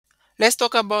Let's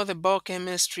talk about the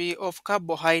biochemistry of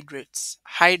carbohydrates,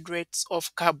 hydrates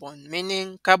of carbon,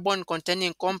 meaning carbon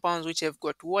containing compounds which have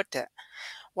got water.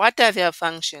 What are their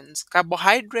functions?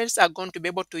 Carbohydrates are going to be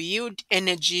able to yield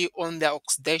energy on their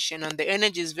oxidation, and the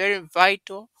energy is very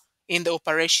vital in the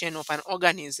operation of an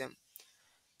organism.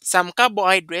 Some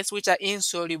carbohydrates, which are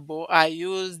insoluble, are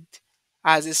used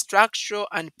as structural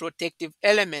and protective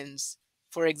elements.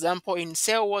 For example, in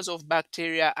cell walls of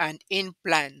bacteria and in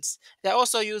plants. They're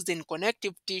also used in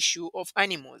connective tissue of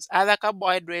animals. Other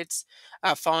carbohydrates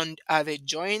are found at the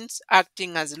joints,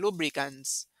 acting as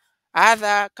lubricants.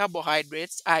 Other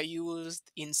carbohydrates are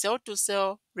used in cell to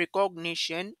cell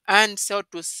recognition and cell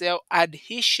to cell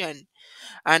adhesion,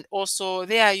 and also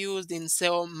they are used in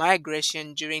cell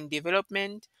migration during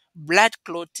development, blood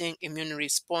clotting, immune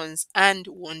response, and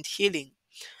wound healing.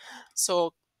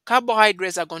 So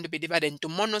carbohydrates are going to be divided into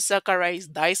monosaccharides,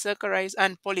 disaccharides,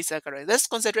 and polysaccharides. Let's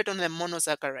concentrate on the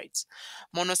monosaccharides.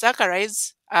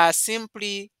 Monosaccharides are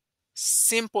simply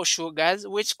simple sugars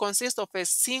which consist of a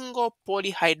single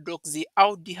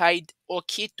polyhydroxyaldehyde or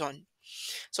ketone.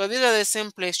 So these are the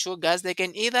simplest sugars. They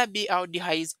can either be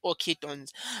aldehydes or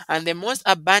ketones. And the most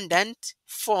abundant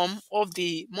form of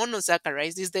the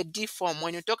monosaccharides is the D form.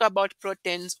 When you talk about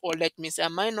proteins, or let me say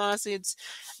amino acids,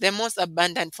 the most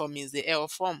abundant form is the L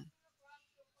form.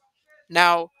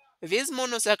 Now, these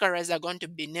monosaccharides are going to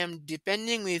be named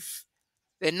depending with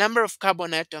the number of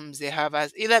carbon atoms they have,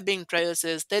 as either being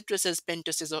trioses, tetraces,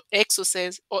 pentoses, or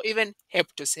hexoses, or even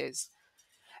heptoses.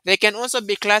 They can also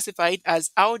be classified as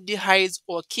aldehydes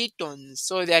or ketones.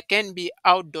 So there can be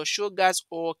aldol sugars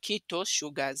or ketose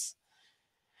sugars.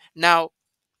 Now,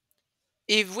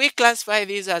 if we classify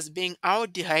these as being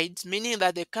aldehydes, meaning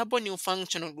that the carbonyl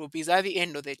functional group is at the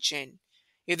end of the chain.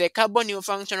 If the carbonyl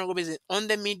functional group is on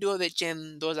the middle of the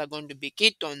chain, those are going to be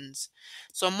ketones.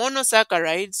 So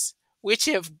monosaccharides, which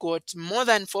have got more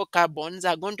than 4 carbons,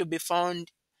 are going to be found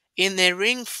in a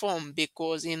ring form,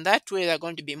 because in that way they're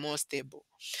going to be more stable.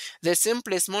 The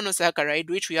simplest monosaccharide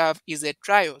which we have is a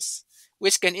triose,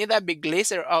 which can either be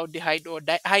glyceraldehyde or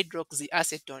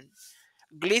dihydroxyacetone.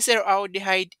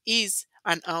 Glyceraldehyde is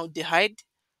an aldehyde,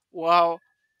 while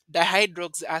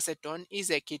dihydroxyacetone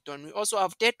is a ketone. We also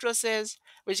have tetroses,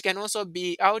 which can also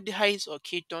be aldehydes or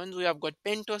ketones. We have got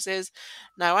pentoses.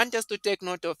 Now I want us to take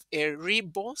note of a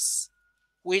ribose,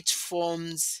 which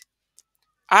forms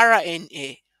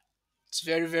RNA. It's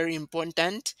very, very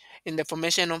important in the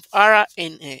formation of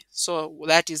RNA. So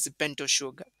that is the pentose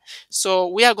sugar. So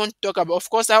we are going to talk about, of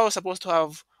course, I was supposed to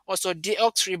have also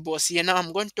deoxyribose here. Now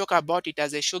I'm going to talk about it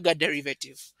as a sugar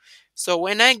derivative. So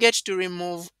when I get to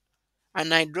remove an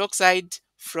hydroxide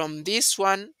from this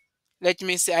one, let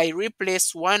me say I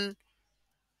replace one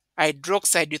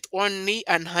hydroxide with only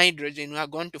an hydrogen, we are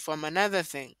going to form another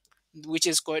thing, which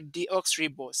is called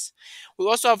deoxyribose. We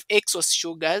also have exose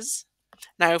sugars.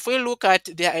 Now, if we look at,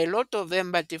 there are a lot of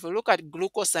them, but if we look at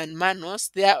glucose and mannose,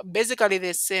 they are basically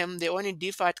the same. They only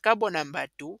differ at carbon number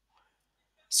 2.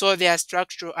 So they are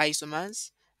structural isomers.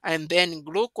 And then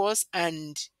glucose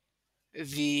and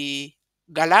the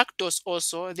galactose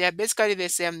also, they are basically the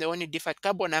same. They only differ at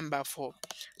carbon number 4.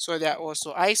 So they are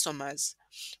also isomers,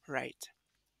 right?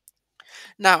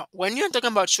 Now, when you're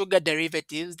talking about sugar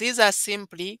derivatives, these are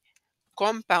simply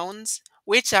compounds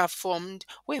which are formed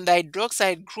when the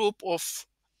hydroxide group of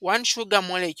one sugar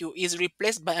molecule is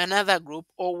replaced by another group,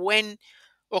 or when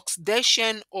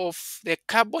oxidation of the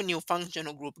carbonyl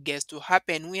functional group gets to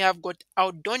happen. We have got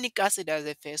aldonic acid as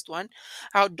the first one.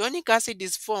 Aldonic acid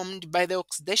is formed by the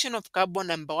oxidation of carbon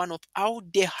number 1 of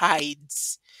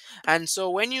aldehydes. And so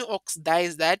when you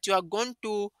oxidize that, you are going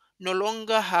to no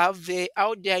longer have the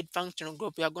aldehyde functional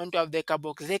group, you are going to have the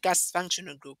carboxylic acid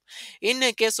functional group. In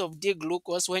the case of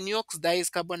D-glucose, when you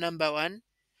oxidize carbon number 1,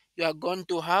 you are going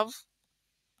to have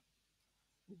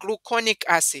gluconic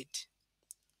acid.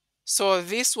 So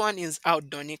this one is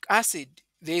aldonic acid.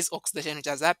 There is oxidation which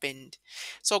has happened.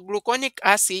 So gluconic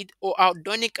acid or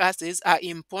aldonic acids are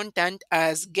important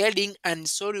as gelling and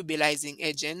solubilizing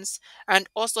agents, and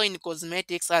also in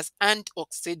cosmetics as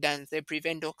antioxidants. They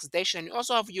prevent oxidation. You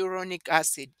also have uronic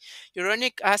acid.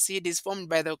 Uronic acid is formed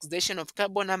by the oxidation of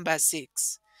carbon number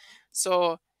 6.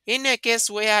 So in a case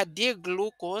where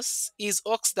D-glucose is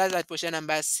oxidized at position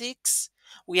number 6,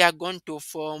 we are going to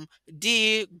form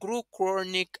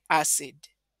D-glucuronic acid.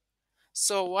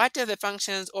 So what are the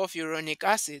functions of uronic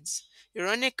acids?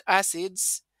 Uronic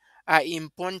acids are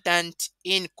important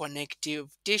in connective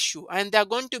tissue, and they're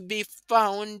going to be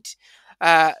found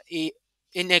in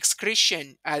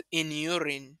excretion in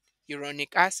urine,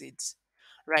 uronic acids.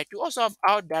 Right. We also have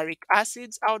aldaric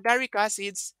acids. Aldaric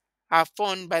acids are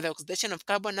formed by the oxidation of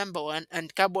carbon number 1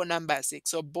 and carbon number 6,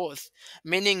 so both,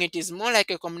 meaning it is more like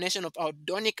a combination of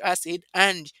aldonic acid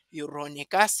and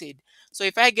uronic acid. So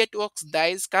if I get to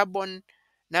oxidize carbon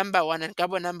number 1 and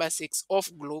carbon number 6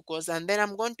 of glucose, and then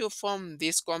I'm going to form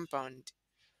this compound.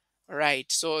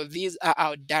 Right, so these are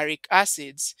our aldaric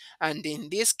acids, and in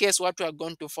this case, what we are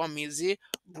going to form is the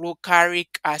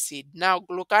glucaric acid. Now,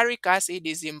 glucaric acid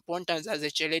is important as a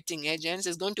chelating agent.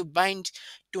 It's going to bind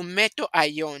to metal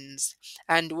ions,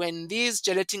 and when these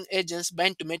chelating agents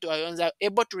bind to metal ions, are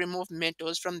able to remove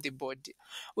metals from the body.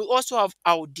 We also have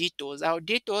alditors.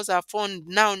 Alditors are formed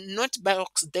now not by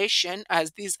oxidation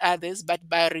as these others, but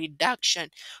by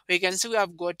reduction. We can see we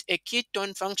have got a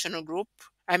ketone functional group,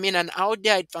 an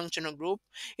aldehyde functional group.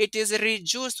 It is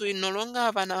reduced. We no longer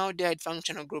have an aldehyde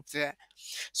functional group there.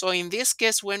 So in this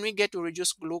case, when we get to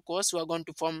reduce glucose, we are going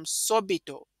to form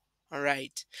sorbitol. All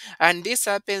right. And this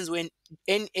happens when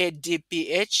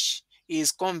NADPH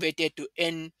is converted to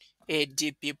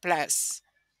NADP plus,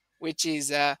 which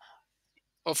is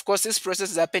of course, this process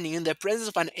is happening in the presence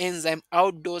of an enzyme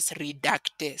aldose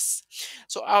reductase.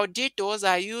 So alditors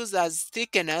are used as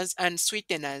thickeners and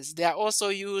sweeteners. They are also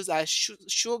used as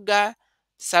sugar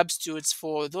substitutes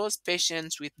for those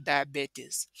patients with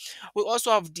diabetes. We also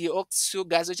have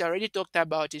deoxysugars, which I already talked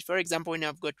about it. For example, when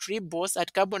you've got ribose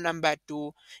at carbon number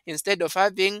 2, instead of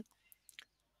having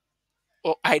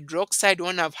or hydroxide,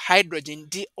 one have hydrogen.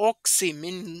 Deoxy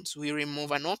means we remove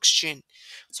an oxygen.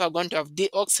 So we're going to have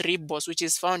deoxyribose, which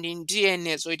is found in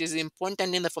DNA. So it is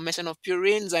important in the formation of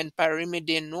purines and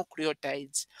pyrimidine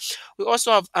nucleotides. We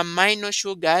also have amino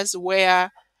sugars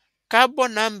where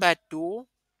carbon number 2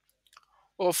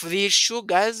 of these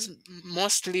sugars,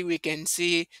 mostly we can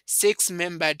see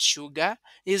six-membered sugar,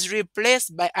 is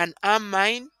replaced by an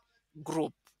amine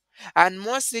group. And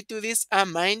mostly to this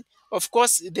amine, of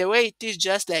course, the way it is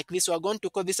just like this, we're going to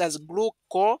call this as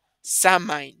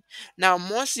glucosamine. Now,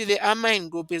 mostly the amine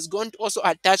group is going to also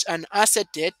attach an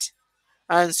acetate,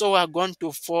 and so we're going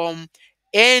to form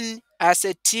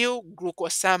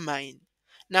N-acetyl-glucosamine.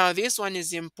 Now, this one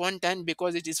is important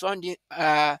because it is found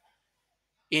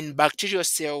in bacterial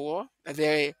cell wall,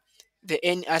 the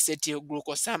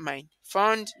N-acetylglucosamine,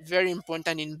 found very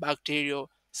important in bacterial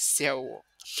cell wall.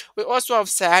 We also have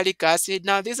sialic acid.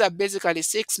 Now, these are basically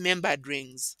six-membered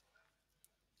rings.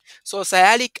 So,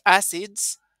 sialic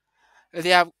acids,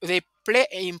 they play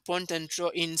an important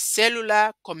role in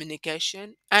cellular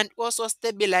communication and also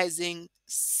stabilizing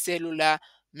cellular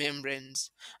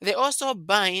membranes. They also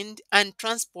bind and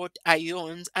transport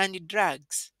ions and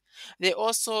drugs. They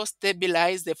also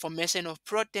stabilize the formation of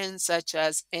proteins such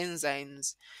as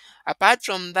enzymes. Apart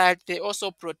from that, they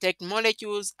also protect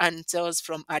molecules and cells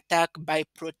from attack by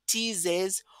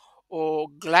proteases or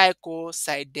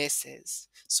glycosidases.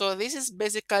 So this is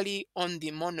basically on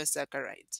the monosaccharides.